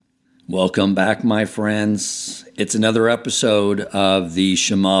Welcome back, my friends. It's another episode of the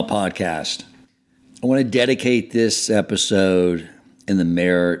Shema podcast. I want to dedicate this episode in the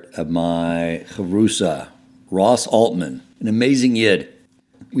merit of my Charusa, Ross Altman, an amazing Yid.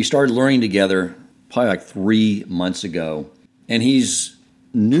 We started learning together probably like 3 months ago, and he's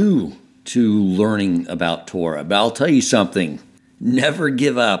new to learning about Torah. But I'll tell you something, never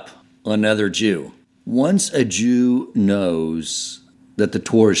give up on another Jew. Once a Jew knows that the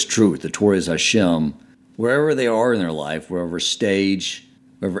Torah is truth, the Torah is Hashem, wherever they are in their life, wherever stage,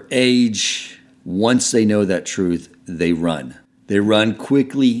 wherever age, once they know that truth, they run. They run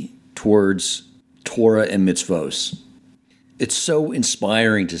quickly towards Torah and mitzvos. It's so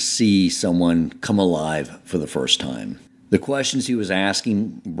inspiring to see someone come alive for the first time. The questions he was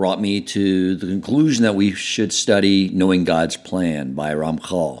asking brought me to the conclusion that we should study Knowing God's Plan by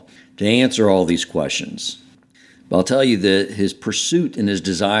Ramchal to answer all these questions. But I'll tell you that his pursuit and his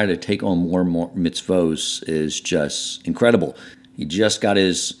desire to take on more and more mitzvos is just incredible. He just got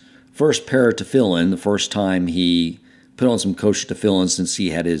his first pair of tefillin, the first time he put on some kosher tefillin since he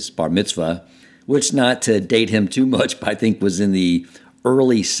had his bar mitzvah, which, not to date him too much, but I think was in the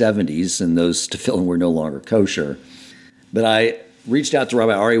early 70s, and those tefillin were no longer kosher. But I reached out to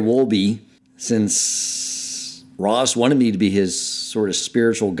Rabbi Ari Wolbe since Ross wanted me to be his sort of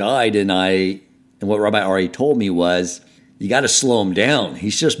spiritual guide, and what Rabbi Ari told me was, you got to slow him down.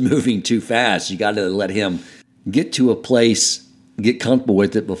 He's just moving too fast. You got to let him get to a place, get comfortable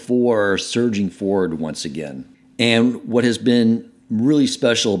with it before surging forward once again. And what has been really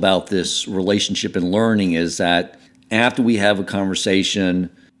special about this relationship and learning is that after we have a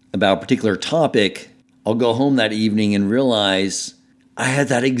conversation about a particular topic, I'll go home that evening and realize I had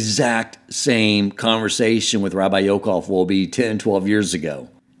that exact same conversation with Rabbi Yochai Wolbe 10, 12 years ago.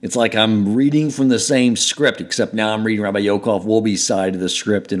 It's like I'm reading from the same script, except now I'm reading Rabbi Yochai Wolbe's side of the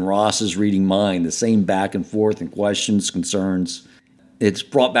script and Ross is reading mine, the same back and forth and questions, concerns. It's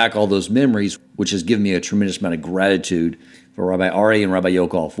brought back all those memories, which has given me a tremendous amount of gratitude for Rabbi Ari and Rabbi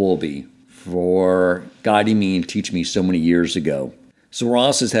Yochai Wolbe for guiding me and teaching me so many years ago. So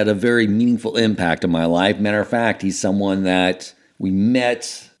Ross has had a very meaningful impact on my life. Matter of fact, he's someone that we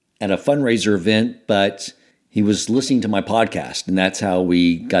met at a fundraiser event, but he was listening to my podcast, and that's how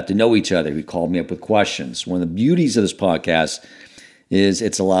we got to know each other. He called me up with questions. One of the beauties of this podcast is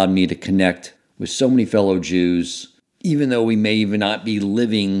it's allowed me to connect with so many fellow Jews, even though we may even not be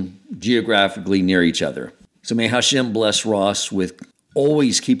living geographically near each other. So may Hashem bless Ross with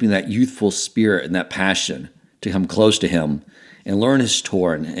always keeping that youthful spirit and that passion to come close to him and learn his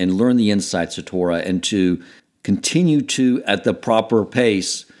Torah and learn the insights of Torah and to continue to, at the proper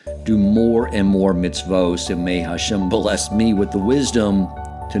pace, do more and more mitzvos, and may Hashem bless me with the wisdom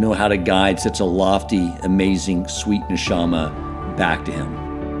to know how to guide such a lofty, amazing, sweet neshama back to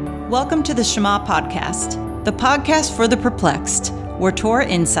him. Welcome to the Shema Podcast, the podcast for the perplexed, where Torah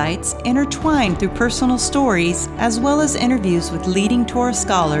insights intertwined through personal stories as well as interviews with leading Torah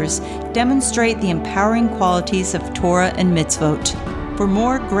scholars demonstrate the empowering qualities of Torah and mitzvot. For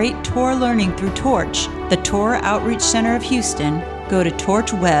more great Torah learning through Torch, the Torah Outreach Center of Houston, go to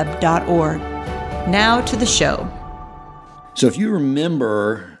torchweb.org. Now to the show. So if you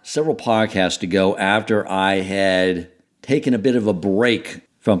remember several podcasts ago, after I had taken a bit of a break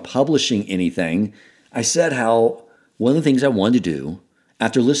from publishing anything, I said how one of the things I wanted to do,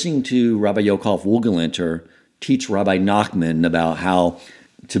 after listening to Rabbi Yochai Wolgelinter teach Rabbi Nachman about how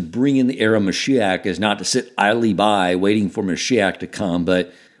to bring in the era of Mashiach is not to sit idly by waiting for Mashiach to come,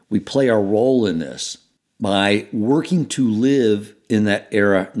 but we play our role in this by working to live in that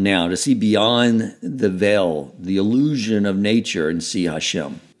era now, to see beyond the veil, the illusion of nature, and see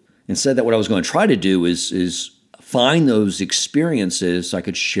Hashem. And said that what I was going to try to do is find those experiences so I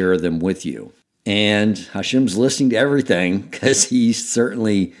could share them with you. And Hashem's listening to everything because he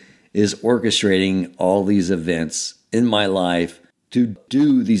certainly is orchestrating all these events in my life to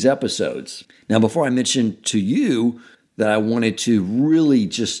do these episodes. Now, before I mention to you that I wanted to really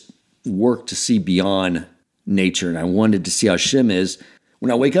just work to see beyond nature, and I wanted to see how Hashem is. When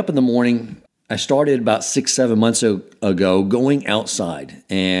I wake up in the morning, I started about 6-7 months ago going outside.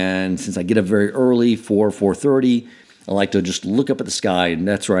 And since I get up very early, 4:30, I like to just look up at the sky, and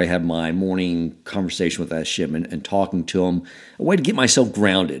that's where I have my morning conversation with Hashem and talking to him. A way to get myself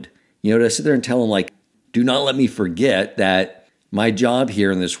grounded. To sit there and tell him, like, do not let me forget that my job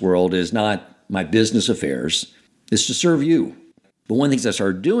here in this world is not my business affairs. It's to serve you. But one of the things I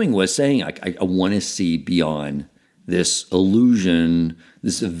started doing was saying, I want to see beyond this illusion,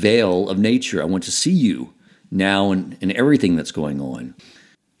 this veil of nature. I want to see you now and everything that's going on.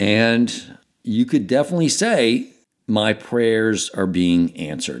 And you could definitely say my prayers are being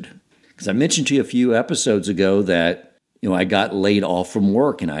answered. As I mentioned to you a few episodes ago that, I got laid off from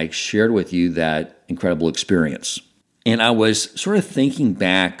work, and I shared with you that incredible experience. And I was sort of thinking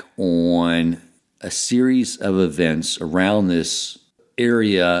back on a series of events around this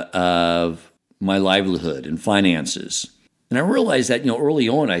area of my livelihood and finances. And I realized that, early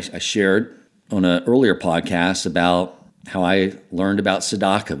on, I shared on an earlier podcast about how I learned about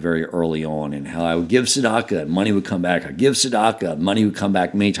tzedakah very early on, and how I would give tzedakah and money would come back. I'd give tzedakah and money would come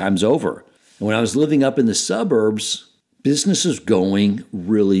back many times over. And when I was living up in the suburbs, business was going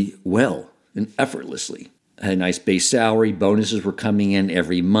really well and effortlessly. I had a nice base salary. Bonuses were coming in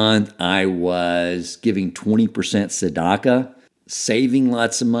every month. I was giving 20% tzedakah, saving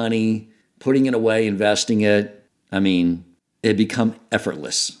lots of money, putting it away, investing it. It had become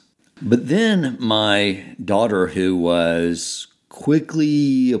effortless. But then my daughter, who was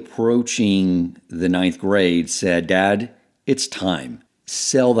quickly approaching the 9th grade, said, "Dad, it's time.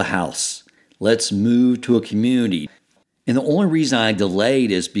 Sell the house. Let's move to a community." And the only reason I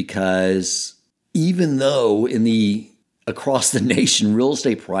delayed is because even though across the nation, real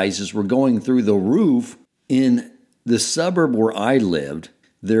estate prices were going through the roof, in the suburb where I lived,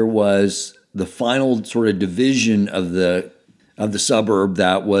 there was the final sort of division of the suburb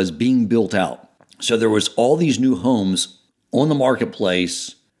that was being built out. So there was all these new homes on the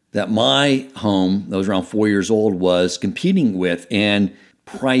marketplace that my home, that was around 4 years old, was competing with, and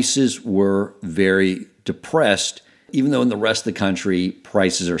prices were very depressed, even though in the rest of the country,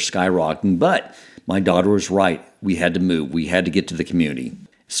 prices are skyrocketing. But my daughter was right. We had to move. We had to get to the community.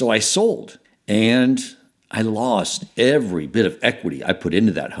 So I sold, and I lost every bit of equity I put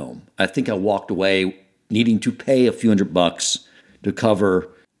into that home. I think I walked away needing to pay a few $100 to cover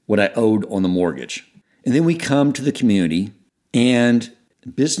what I owed on the mortgage. And then we come to the community, and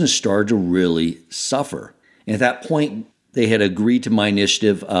business started to really suffer. And at that point, they had agreed to my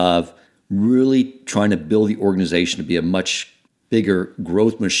initiative of really trying to build the organization to be a much bigger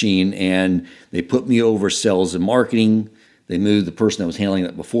growth machine. And they put me over sales and marketing. They moved the person that was handling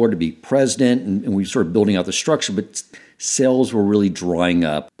that before to be president, and we started building out the structure, but sales were really drying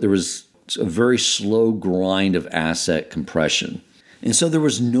up. There was a very slow grind of asset compression. And so there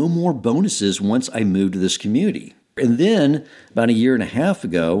was no more bonuses once I moved to this community. And then about a year and a half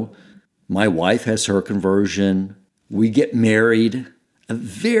ago, my wife has her conversion. We get married, a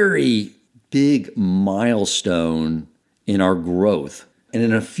very big milestone in our growth. And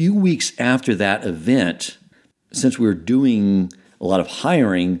in a few weeks after that event, since we were doing a lot of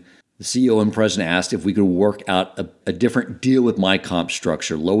hiring, the CEO and president asked if we could work out a different deal with my comp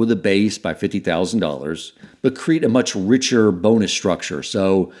structure, lower the base by $50,000, but create a much richer bonus structure.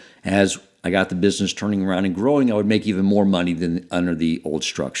 So as I got the business turning around and growing, I would make even more money than under the old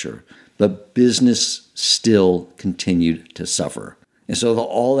structure. But business still continued to suffer. And so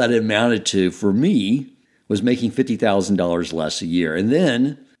all that amounted to, for me, was making $50,000 less a year. And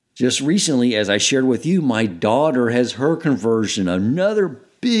then just recently, as I shared with you, my daughter has her conversion, another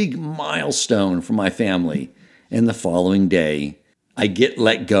big milestone for my family. And the following day, I get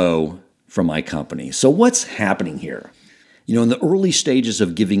let go from my company. So what's happening here? In the early stages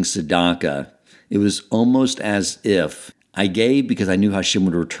of giving tzedakah, it was almost as if I gave because I knew Hashem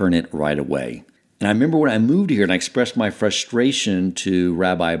would return it right away. And I remember when I moved here and I expressed my frustration to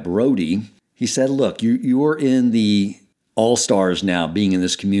Rabbi Brody, he said, "Look, you're in the all-stars now, being in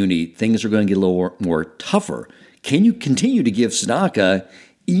this community. Things are going to get a little more tougher. Can you continue to give tzedakah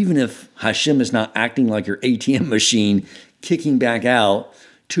even if Hashem is not acting like your ATM machine, kicking back out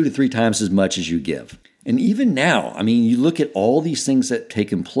 2 to 3 times as much as you give?" And even now, you look at all these things that have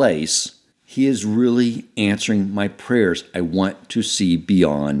taken place, he is really answering my prayers. I want to see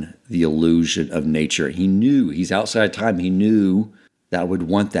beyond the illusion of nature. He knew, he's outside time, he knew that I would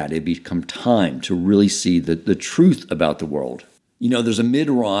want that. It'd become time to really see the truth about the world. There's a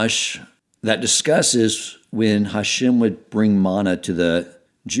midrash that discusses when Hashem would bring manna to the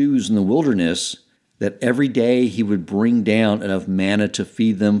Jews in the wilderness, that every day he would bring down enough manna to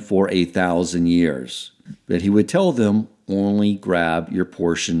feed them for 1,000 years. But he would tell them, only grab your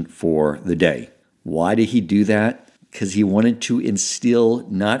portion for the day. Why did he do that? Because he wanted to instill,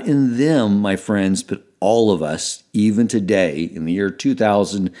 not in them, my friends, but all of us, even today, in the year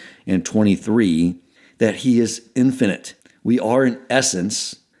 2023, that he is infinite. We are, in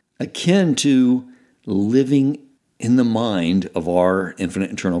essence, akin to living in the mind of our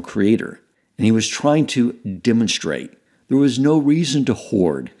infinite internal creator. And he was trying to demonstrate there was no reason to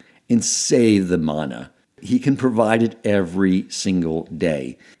hoard and save the manna. He can provide it every single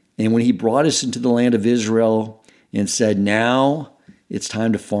day. And when he brought us into the land of Israel and said, now it's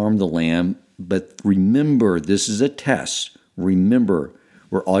time to farm the land, but remember, this is a test. Remember,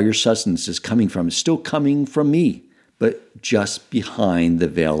 where all your sustenance is coming from. It's still coming from me, but just behind the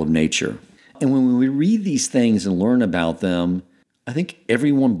veil of nature. And when we read these things and learn about them, I think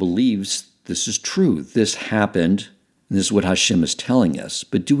everyone believes this is true. This happened, and this is what Hashem is telling us.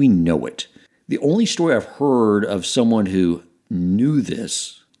 But do we know it? The only story I've heard of someone who knew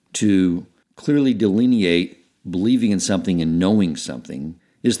this to clearly delineate believing in something and knowing something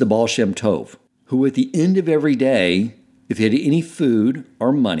is the Baal Shem Tov, who at the end of every day, if he had any food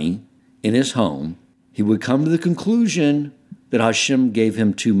or money in his home, he would come to the conclusion that Hashem gave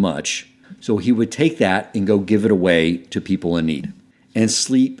him too much. So he would take that and go give it away to people in need and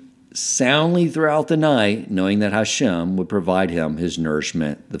sleep soundly throughout the night, knowing that Hashem would provide him his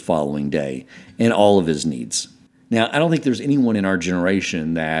nourishment the following day and all of his needs. Now, I don't think there's anyone in our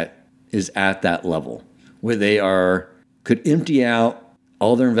generation that is at that level where they could empty out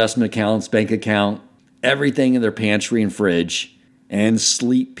all their investment accounts, bank account, everything in their pantry and fridge, and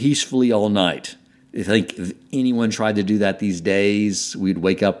sleep peacefully all night. I think if anyone tried to do that these days, we'd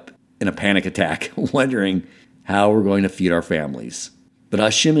wake up in a panic attack wondering how we're going to feed our families. But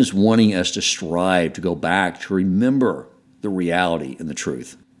Hashem is wanting us to strive to go back, to remember the reality and the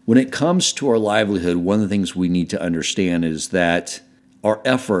truth. When it comes to our livelihood, one of the things we need to understand is that our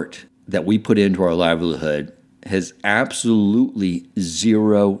effort that we put into our livelihood has absolutely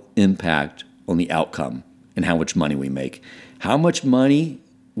zero impact on the outcome and how much money we make. How much money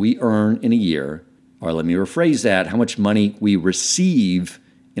we earn in a year, or let me rephrase that, how much money we receive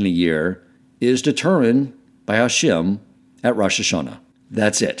in a year is determined by Hashem at Rosh Hashanah.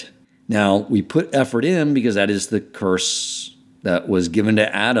 That's it. Now, we put effort in because that is the curse that was given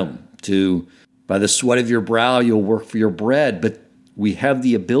to Adam to, by the sweat of your brow, you'll work for your bread. But we have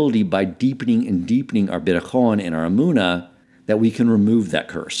the ability by deepening and deepening our bitachon and our emunah that we can remove that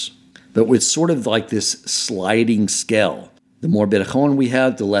curse. But it's sort of like this sliding scale. The more bitachon we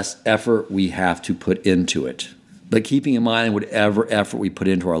have, the less effort we have to put into it. But keeping in mind whatever effort we put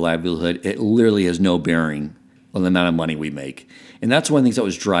into our livelihood, it literally has no bearing on the amount of money we make. And that's one of the things that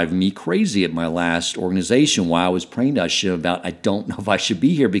was driving me crazy at my last organization while I was praying to Hashem about, I don't know if I should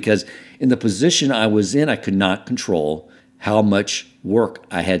be here, because in the position I was in, I could not control how much work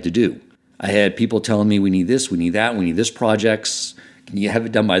I had to do. I had people telling me, we need this, we need that, we need this projects, can you have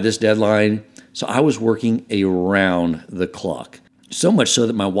it done by this deadline? So I was working around the clock. So much so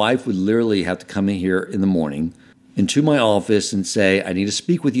that my wife would literally have to come in here in the morning into my office and say, I need to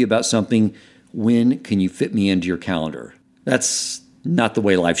speak with you about something. When can you fit me into your calendar? That's not the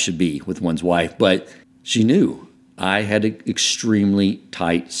way life should be with one's wife, but she knew I had an extremely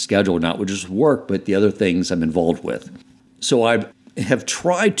tight schedule, not with just work, but the other things I'm involved with. So I have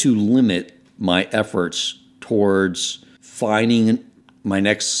tried to limit my efforts towards finding my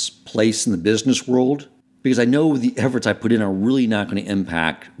next place in the business world, because I know the efforts I put in are really not going to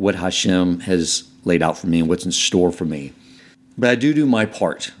impact what Hashem has laid out for me and what's in store for me. But I do my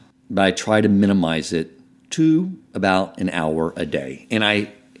part, but I try to minimize it to about an hour a day. And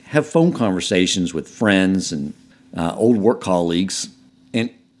I have phone conversations with friends and old work colleagues,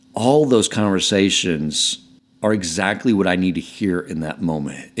 and all those conversations are exactly what I need to hear in that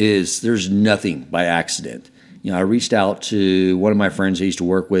moment. There's nothing by accident. I reached out to one of my friends I used to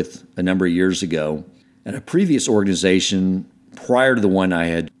work with a number of years ago at a previous organization prior to the one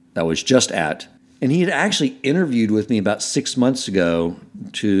I was just at, and he had actually interviewed with me about 6 months ago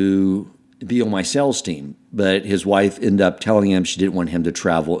to be on my sales team, but his wife ended up telling him she didn't want him to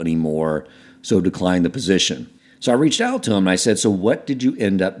travel anymore, so declined the position. So I reached out to him and I said, so what did you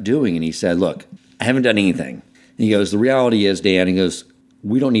end up doing? And he said, look, I haven't done anything. And he goes, the reality is, Dan, he goes,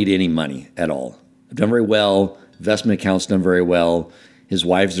 we don't need any money at all. I've done very well. Investment accounts done very well. His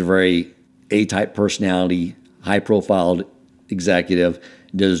wife's a very A-type personality, high-profile executive,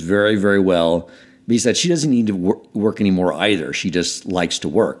 does very, very well. But he said she doesn't need to work anymore either. She just likes to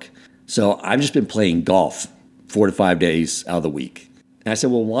work. So I've just been playing golf 4 to 5 days out of the week. And I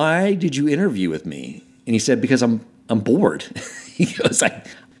said, well, why did you interview with me? And he said, because I'm bored. He goes,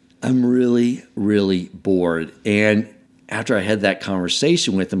 I'm really, really bored. And after I had that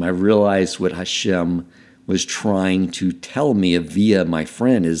conversation with him, I realized what Hashem was trying to tell me via my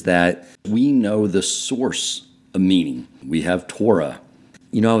friend is that we know the source of meaning. We have Torah.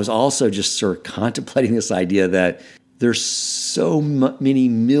 I was also just sort of contemplating this idea that there's so many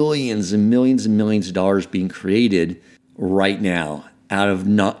millions and millions and millions of dollars being created right now out of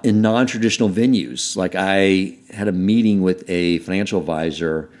in non-traditional venues. Like I had a meeting with a financial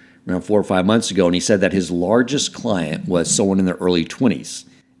advisor around 4 or 5 months ago, and he said that his largest client was someone in their early 20s.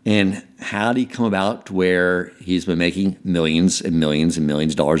 And how did he come about to where he's been making millions and millions and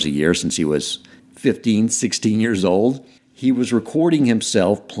millions of dollars a year since he was 15, 16 years old? he was recording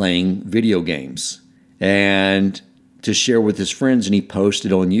himself playing video games and to share with his friends, and he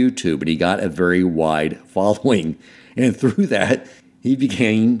posted on YouTube, and he got a very wide following. And through that, he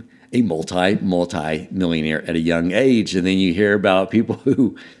became a multi-millionaire at a young age. And then you hear about people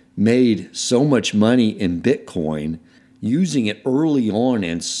who made so much money in Bitcoin using it early on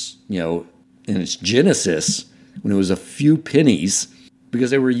in its genesis, when it was a few pennies,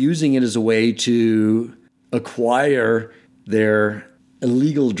 because they were using it as a way to acquire their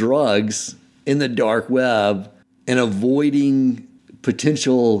illegal drugs in the dark web and avoiding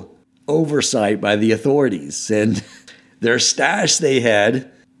potential oversight by the authorities. And their stash they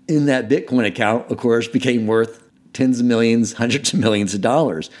had in that Bitcoin account, of course, became worth tens of millions, hundreds of millions of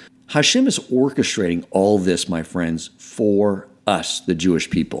dollars. Hashem is orchestrating all this, my friends, for us, the Jewish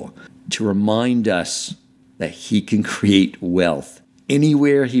people, to remind us that he can create wealth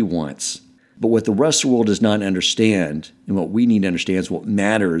anywhere he wants. But what the rest of the world does not understand, and what we need to understand is what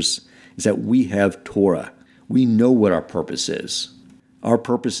matters, is that we have Torah. We know what our purpose is. Our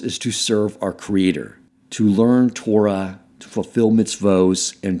purpose is to serve our Creator, to learn Torah, to fulfill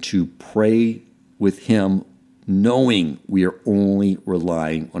mitzvos, and to pray with Him, knowing we are only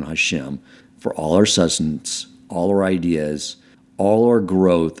relying on Hashem for all our sustenance, all our ideas, all our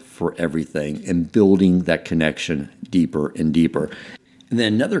growth for everything, and building that connection deeper and deeper. And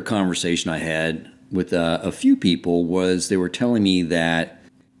then another conversation I had with a few people was they were telling me that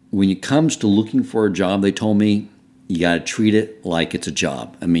when it comes to looking for a job, they told me you got to treat it like it's a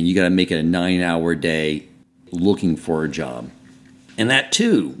job. I mean, you got to make it a 9-hour day looking for a job. And that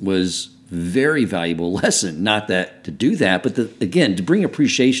too was very valuable lesson. Not that to do that, but again, to bring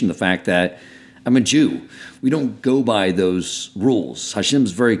appreciation to the fact that I'm a Jew. We don't go by those rules.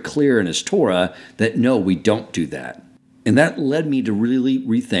 Hashem's very clear in his Torah that no, we don't do that. And that led me to really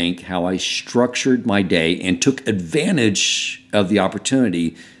rethink how I structured my day and took advantage of the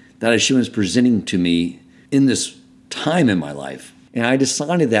opportunity that Hashem is presenting to me in this time in my life. And I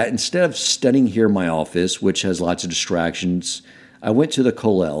decided that instead of studying here in my office, which has lots of distractions, I went to the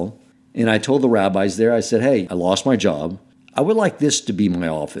Kollel and I told the rabbis there, I said, hey, I lost my job. I would like this to be my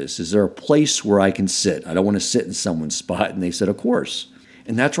office. Is there a place where I can sit? I don't want to sit in someone's spot. And they said, of course.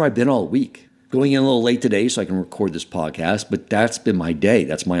 And that's where I've been all week. Going in a little late today so I can record this podcast, but that's been my day.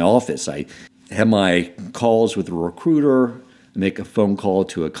 That's my office. I have my calls with a recruiter, I make a phone call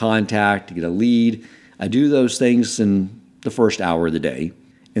to a contact to get a lead. I do those things in the first hour of the day,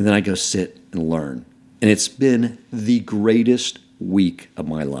 and then I go sit and learn. And it's been the greatest week of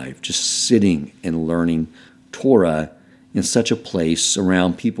my life, just sitting and learning Torah in such a place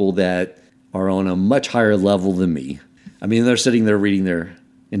around people that are on a much higher level than me. I mean, they're sitting there reading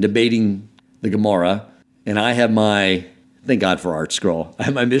and debating the Gemara, and I have my, thank God for Art Scroll, I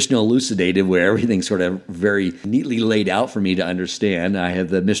have my Mishnah Elucidated where everything's sort of very neatly laid out for me to understand. I have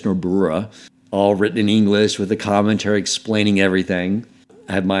the Mishnah Berurah, all written in English with a commentary explaining everything.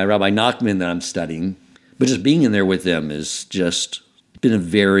 I have my Rabbi Nachman that I'm studying. But just being in there with them has just been a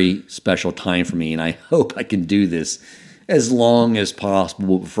very special time for me, and I hope I can do this as long as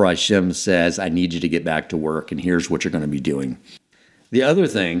possible before Hashem says, I need you to get back to work, and here's what you're going to be doing. The other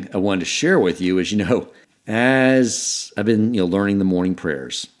thing I wanted to share with you is, as I've been, learning the morning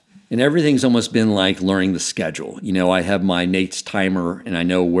prayers, and everything's almost been like learning the schedule. I have my Nate's timer, and I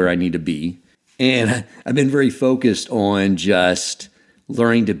know where I need to be. And I've been very focused on just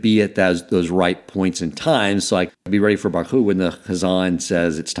learning to be at those right points in time so I can be ready for Baruch Hu when the Chazan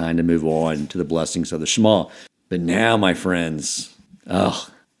says it's time to move on to the blessings of the Shema. But now, my friends,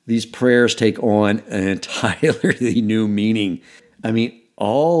 these prayers take on an entirely new meaning. I mean,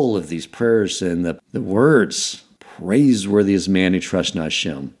 all of these prayers and the words, praiseworthy is man who trusts in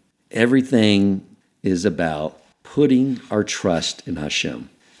Hashem. Everything is about putting our trust in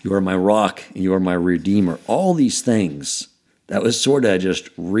Hashem. You are my rock and you are my redeemer. All these things that was sort of just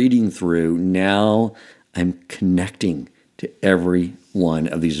reading through. Now I'm connecting to every one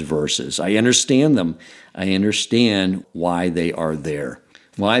of these verses. I understand them. I understand why they are there.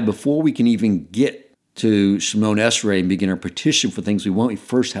 Why, before we can even get to Shemon Esrei and begin our petition for things we want, we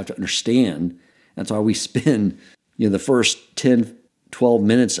first have to understand. That's why we spend the first 10, 12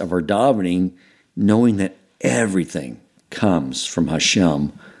 minutes of our davening knowing that everything comes from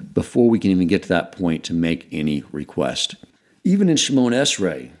Hashem before we can even get to that point to make any request. Even in Shemon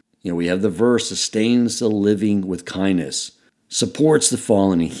Esrei, we have the verse, sustains the living with kindness, supports the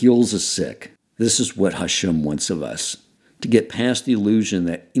fallen, and heals the sick. This is what Hashem wants of us, to get past the illusion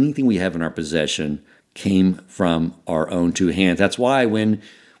that anything we have in our possession came from our own two hands. That's why when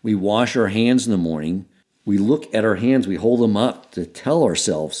we wash our hands in the morning, we look at our hands, we hold them up to tell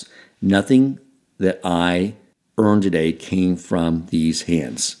ourselves, nothing that I earned today came from these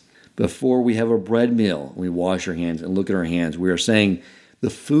hands. Before we have a bread meal, we wash our hands and look at our hands. We are saying, the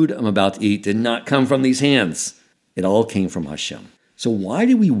food I'm about to eat did not come from these hands. It all came from Hashem. So why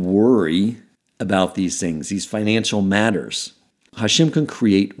do we worry about these things, these financial matters? Hashem can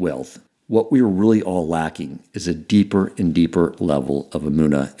create wealth. What we are really all lacking is a deeper and deeper level of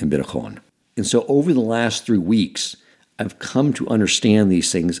emunah and bitachon. And so over the last 3 weeks, I've come to understand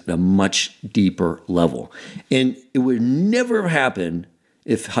these things at a much deeper level. And it would never have happened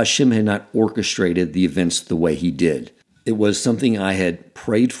if Hashem had not orchestrated the events the way he did. It was something I had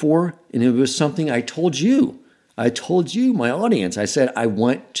prayed for, and it was something I told you. I told you, my audience, I said, I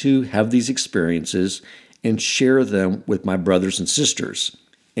want to have these experiences and share them with my brothers and sisters.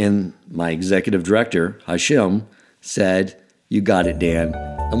 And my executive director, Hashem, said, you got it, Dan.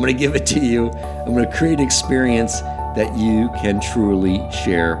 I'm going to give it to you. I'm going to create an experience that you can truly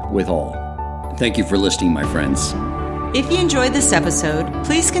share with all. Thank you for listening, my friends. If you enjoyed this episode,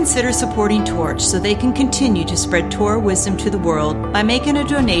 please consider supporting Torch so they can continue to spread Torah wisdom to the world by making a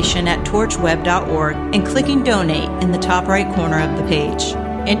donation at torchweb.org and clicking donate in the top right corner of the page.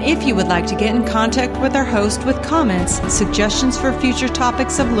 And if you would like to get in contact with our host with comments, suggestions for future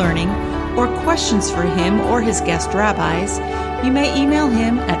topics of learning, or questions for him or his guest rabbis, you may email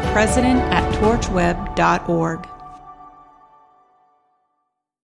him at president@torchweb.org.